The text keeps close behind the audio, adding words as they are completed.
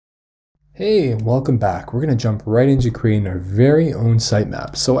Hey, welcome back. We're going to jump right into creating our very own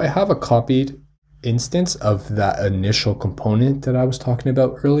sitemap. So I have a copied instance of that initial component that I was talking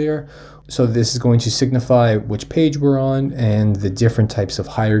about earlier. So this is going to signify which page we're on and the different types of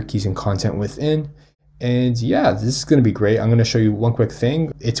hierarchies and content within. And yeah, this is going to be great. I'm going to show you one quick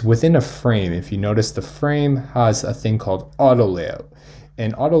thing. It's within a frame. If you notice, the frame has a thing called auto layout.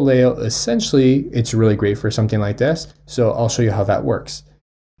 And auto layout, essentially, it's really great for something like this. So I'll show you how that works.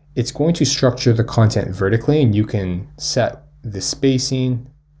 It's going to structure the content vertically, and you can set the spacing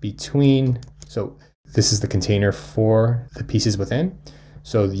between. So this is the container for the pieces within.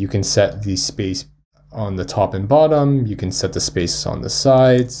 So you can set the space on the top and bottom. You can set the space on the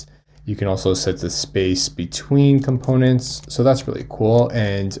sides. You can also set the space between components. So that's really cool.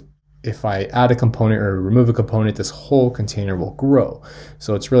 And if I add a component or remove a component, this whole container will grow.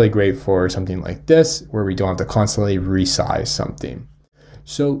 So it's really great for something like this, where we don't have to constantly resize something.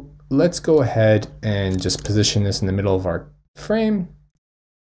 So let's go ahead and just position this in the middle of our frame.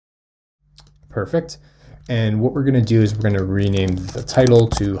 Perfect. And what we're going to do is we're going to rename the title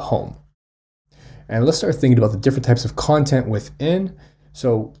to home. And let's start thinking about the different types of content within.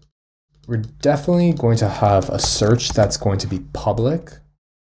 So we're definitely going to have a search that's going to be public.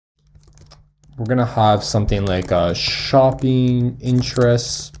 We're going to have something like a shopping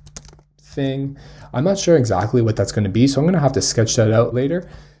interest thing. I'm not sure exactly what that's going to be, so I'm going to have to sketch that out later.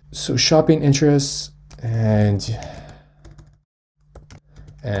 So shopping interests and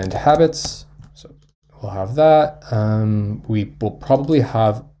habits. So we'll have that. We will probably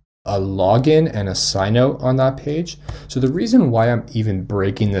have a login and a sign out on that page. So the reason why I'm even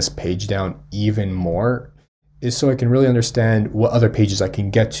breaking this page down even more is so I can really understand what other pages I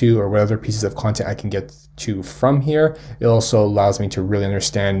can get to or what other pieces of content I can get to from here. It also allows me to really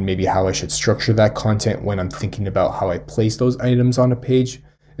understand maybe how I should structure that content when I'm thinking about how I place those items on a page,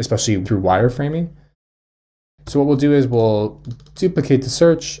 especially through wireframing. So what we'll do is we'll duplicate the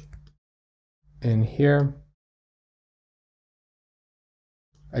search in here.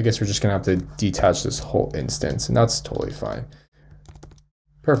 I guess we're just gonna have to detach this whole instance, and that's totally fine.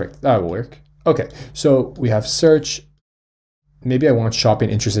 Perfect, that will work. Okay, so we have search. Maybe I want shopping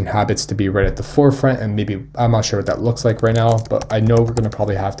interests and habits to be right at the forefront, and maybe I'm not sure what that looks like right now, but I know we're going to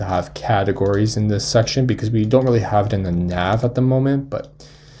probably have to have categories in this section because we don't really have it in the nav at the moment, but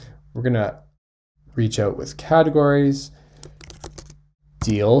we're going to reach out with categories.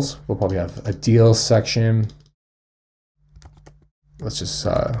 Deals, we'll probably have a deals section. Let's just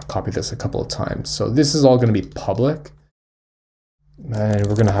copy this a couple of times. So this is all going to be public, and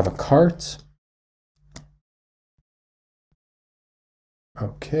we're going to have a cart.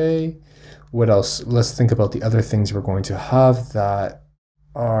 Okay, what else? Let's think about the other things we're going to have that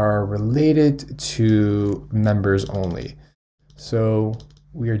are related to members only. So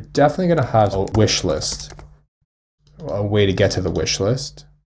we are definitely going to have a wish list, a way to get to the wish list.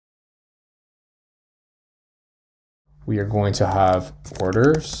 We are going to have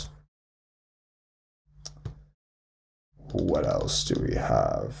orders. What else do we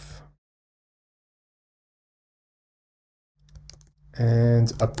have?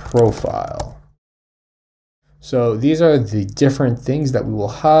 And a profile. So these are the different things that we will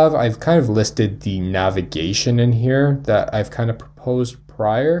have. I've kind of listed the navigation in here that I've kind of proposed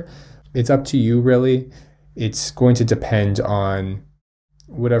prior. It's up to you, really. It's going to depend on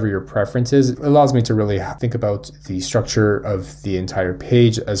whatever your preference is. It allows me to really think about the structure of the entire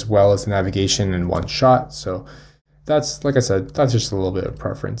page as well as the navigation in one shot. So that's, like I said, that's just a little bit of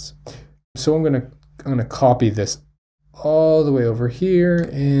preference. So I'm gonna copy this all the way over here,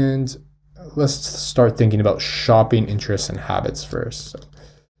 and let's start thinking about shopping interests and habits first. So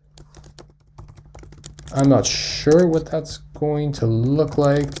I'm not sure what that's going to look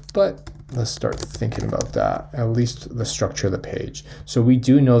like, but let's start thinking about that, at least the structure of the page. So we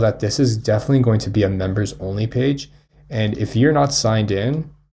do know that this is definitely going to be a members only page, and if you're not signed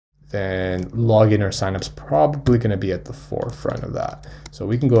in, then login or sign up's probably going to be at the forefront of that. So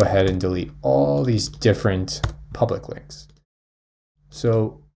we can go ahead and delete all these different public links.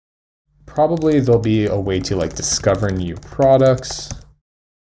 So probably there'll be a way to like discover new products,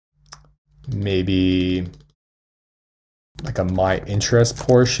 maybe like a my interest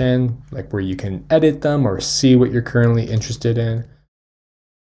portion, like where you can edit them or see what you're currently interested in.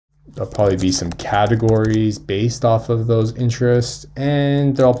 There'll probably be some categories based off of those interests,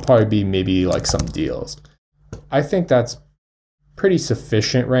 and there'll probably be maybe like some deals. I think that's pretty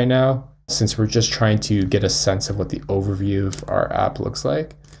sufficient right now, since we're just trying to get a sense of what the overview of our app looks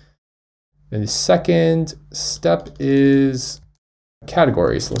like. And the second step is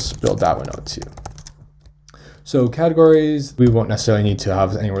categories. Let's build that one out too. So categories, we won't necessarily need to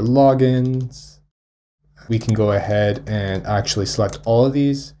have anywhere logins. We can go ahead and actually select all of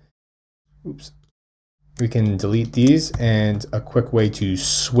these. Oops. We can delete these, and a quick way to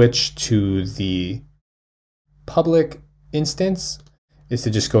switch to the public instance is to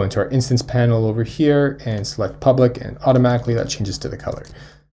just go into our instance panel over here and select public, and automatically that changes to the color.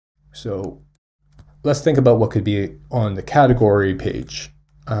 So let's think about what could be on the category page.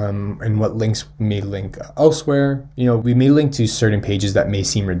 And what links may link elsewhere. We may link to certain pages that may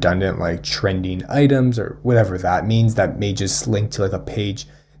seem redundant, like trending items or whatever that means. That may just link to like a page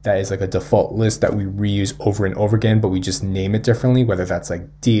that is like a default list that we reuse over and over again, but we just name it differently, whether that's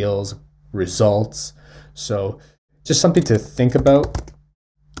like deals, results. So just something to think about.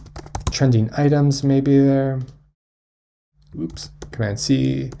 Trending items may be there. Oops, Command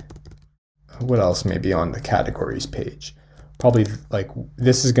C. What else may be on the categories page? Probably like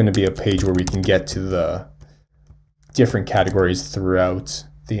this is going to be a page where we can get to the different categories throughout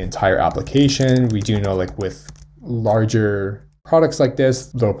the entire application. We do know like with larger products like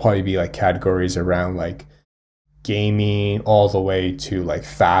this, there'll probably be like categories around like gaming all the way to like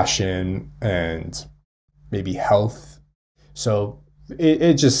fashion and maybe health. So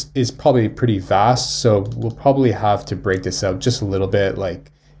it just is probably pretty vast. So we'll probably have to break this out just a little bit,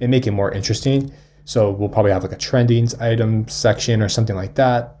 like, and make it more interesting. So we'll probably have like a trending item section or something like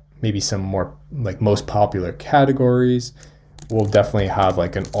that. Maybe some more like most popular categories. We'll definitely have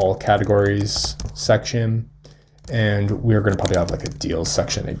like an all categories section. And we're going to probably have like a deals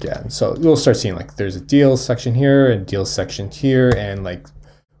section again. So you'll start seeing like there's a deals section here and deals section here. And like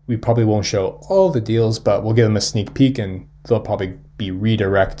we probably won't show all the deals, but we'll give them a sneak peek and they'll probably be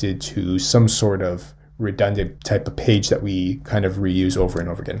redirected to some sort of redundant type of page that we kind of reuse over and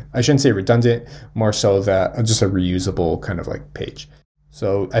over again. I shouldn't say redundant, more so that just a reusable kind of like page.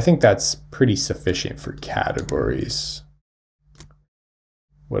 So I think that's pretty sufficient for categories.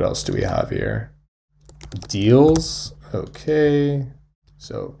 What else do we have here? Deals. Okay.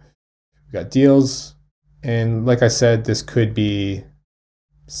 So we got deals. And like I said, this could be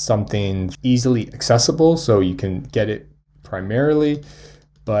something easily accessible. So you can get it primarily,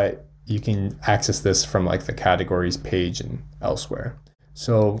 but you can access this from like the categories page and elsewhere.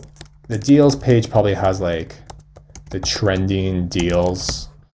 So the deals page probably has like the trending deals,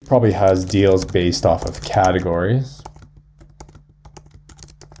 probably has deals based off of categories.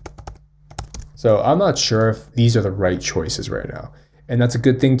 So I'm not sure if these are the right choices right now. And that's a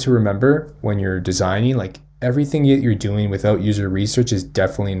good thing to remember when you're designing. Like everything that you're doing without user research is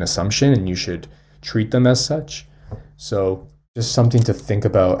definitely an assumption and you should treat them as such. So just something to think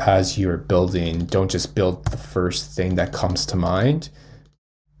about as you're building. Don't just build the first thing that comes to mind.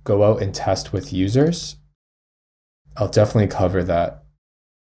 Go out and test with users. I'll definitely cover that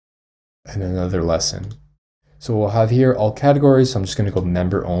in another lesson. So we'll have here all categories. So I'm just going to go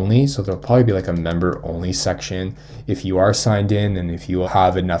member only. So there'll probably be like a member only section. If you are signed in and if you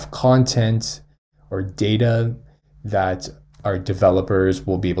have enough content or data that our developers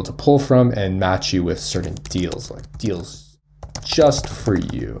will be able to pull from and match you with certain deals, like deals just for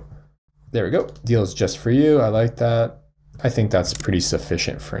you. There we go. Deals just for you. I like that. I think that's pretty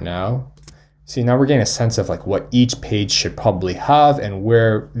sufficient for now. See, now we're getting a sense of like what each page should probably have and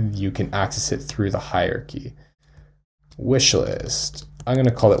where you can access it through the hierarchy. Wish list. I'm going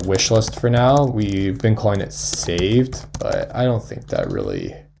to call it wish list for now. We've been calling it saved, but I don't think that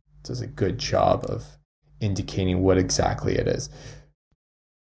really does a good job of indicating what exactly it is.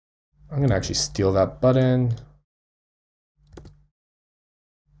 I'm going to actually steal that button,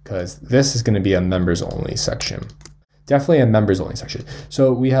 because this is going to be a members only section. Definitely a members only section.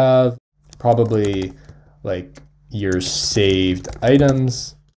 So we have probably like your saved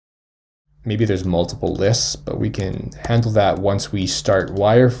items. Maybe there's multiple lists, but we can handle that once we start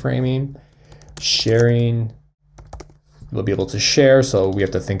wireframing. Sharing, we'll be able to share. So we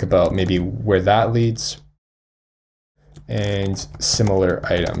have to think about maybe where that leads. And similar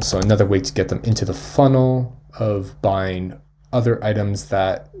items. So another way to get them into the funnel of buying other items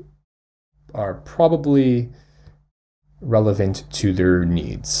that are probably relevant to their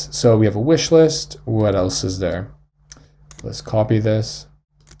needs. So we have a wish list. What else is there? Let's copy this.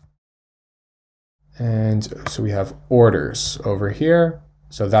 And so we have orders over here.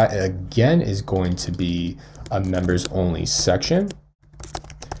 So that again is going to be a members only section.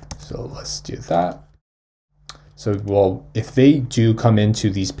 So let's do that. So, well, if they do come into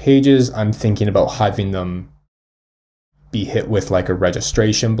these pages, I'm thinking about having them be hit with like a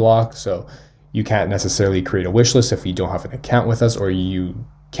registration block. So you can't necessarily create a wish list if you don't have an account with us, or you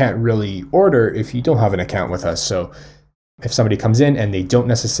can't really order if you don't have an account with us. So if somebody comes in and they don't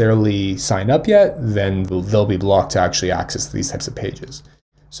necessarily sign up yet, then they'll be blocked to actually access these types of pages.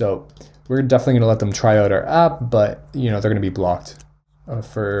 So we're definitely going to let them try out our app, but they're going to be blocked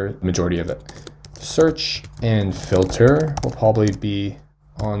for the majority of it. Search and filter will probably be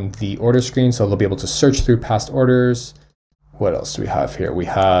on the order screen, so they'll be able to search through past orders. What else do we have here? We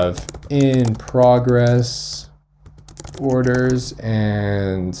have in progress orders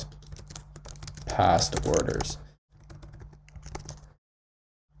and past orders.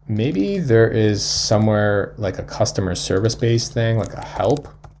 Maybe there is somewhere like a customer service based thing, like a help.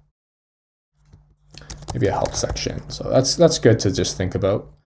 Maybe a help section. So that's good to just think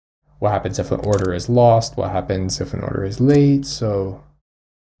about. What happens if an order is lost? What happens if an order is late? So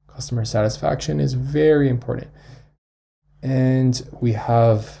customer satisfaction is very important. And we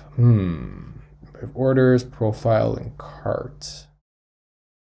have orders, profile, and cart.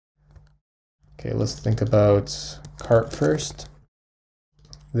 Okay, let's think about cart first.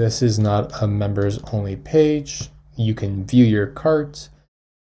 This is not a members only page. You can view your cart.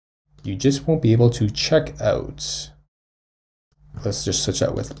 You just won't be able to check out. Let's just switch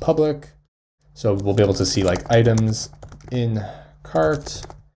out with public. So we'll be able to see like items in cart.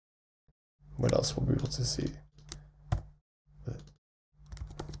 What else will we be able to see?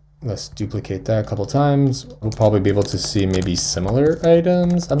 Let's duplicate that a couple times. We'll probably be able to see maybe similar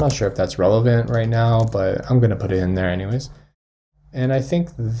items. I'm not sure if that's relevant right now, but I'm going to put it in there anyways. And I think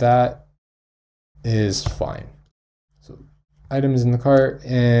that is fine. So items in the cart,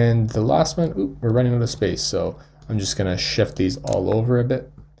 and the last one, we're running out of space. So I'm just going to shift these all over a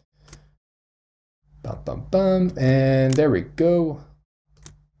bit. Bum, bum, bum. And there we go.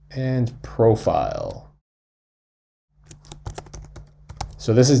 And profile.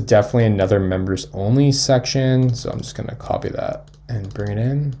 So this is definitely another members only section. So I'm just going to copy that and bring it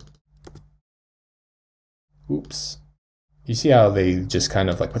in. Oops. You see how they just kind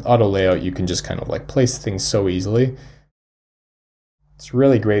of like with auto layout, you can just kind of like place things so easily. It's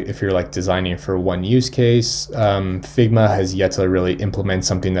really great if you're like designing for one use case. Figma has yet to really implement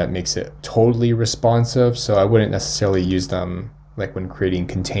something that makes it totally responsive. So I wouldn't necessarily use them like when creating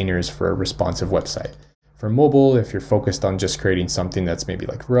containers for a responsive website. For mobile, if you're focused on just creating something that's maybe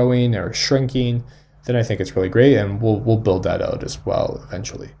like growing or shrinking, then I think it's really great, and we'll build that out as well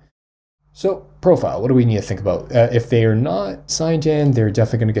eventually. So profile, what do we need to think about? If they are not signed in, they're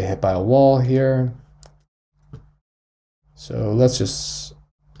definitely going to get hit by a wall here. So let's just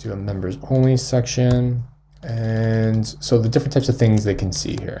do a members only section. And so the different types of things they can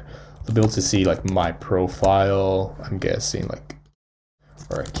see here. They'll be able to see like my profile, I'm guessing like,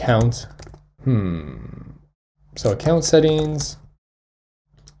 or account. So account settings,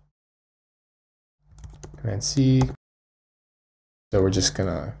 Command C. So we're just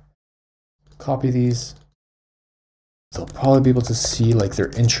gonna copy these. They'll probably be able to see like their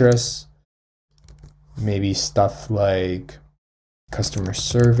interests, maybe stuff like customer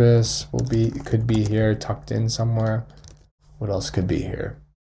service could be here tucked in somewhere. What else could be here?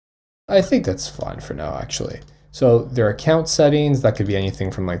 I think that's fine for now, actually. So their account settings, that could be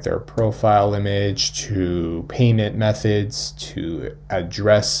anything from like their profile image to payment methods to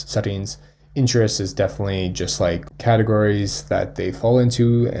address settings. Interest is definitely just like categories that they fall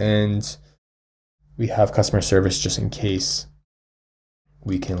into, and we have customer service just in case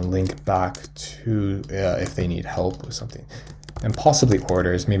we can link back to if they need help with something. And possibly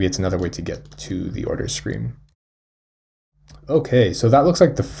orders, maybe it's another way to get to the order screen. Okay, so that looks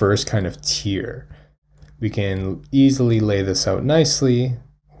like the first kind of tier. We can easily lay this out nicely.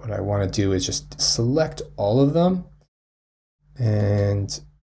 What I want to do is just select all of them and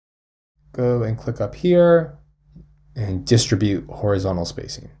go and click up here and distribute horizontal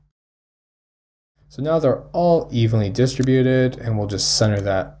spacing. So now they're all evenly distributed, and we'll just center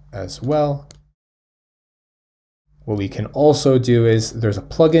that as well. What we can also do is there's a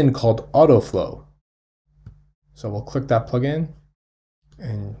plugin called Autoflow. So we'll click that plugin,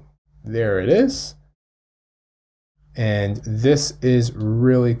 and there it is. And this is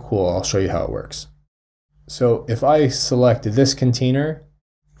really cool. I'll show you how it works. So if I select this container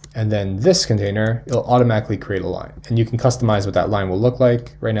and then this container, it'll automatically create a line. And you can customize what that line will look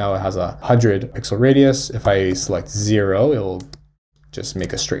like. Right now it has a 100 pixel radius. If I select 0, it'll just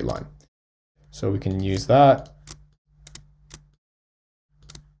make a straight line. So we can use that.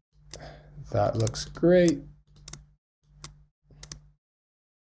 That looks great.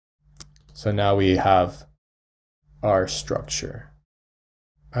 So now we have our structure.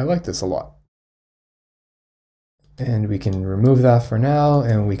 I like this a lot. And we can remove that for now,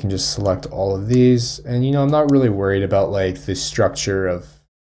 and we can just select all of these. And I'm not really worried about like the structure of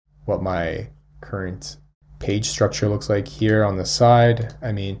what my current page structure looks like here on the side.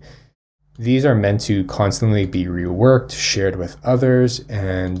 I mean, these are meant to constantly be reworked, shared with others,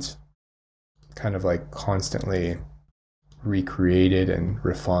 and kind of like constantly recreated and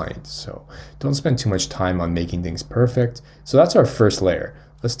refined. So don't spend too much time on making things perfect. So that's our first layer.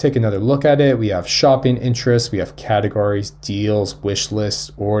 Let's take another look at it. We have shopping interests, we have categories, deals, wish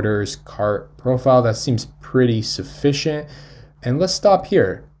lists, orders, cart, profile. That seems pretty sufficient. And let's stop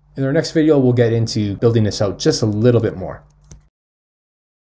here. In our next video, we'll get into building this out just a little bit more.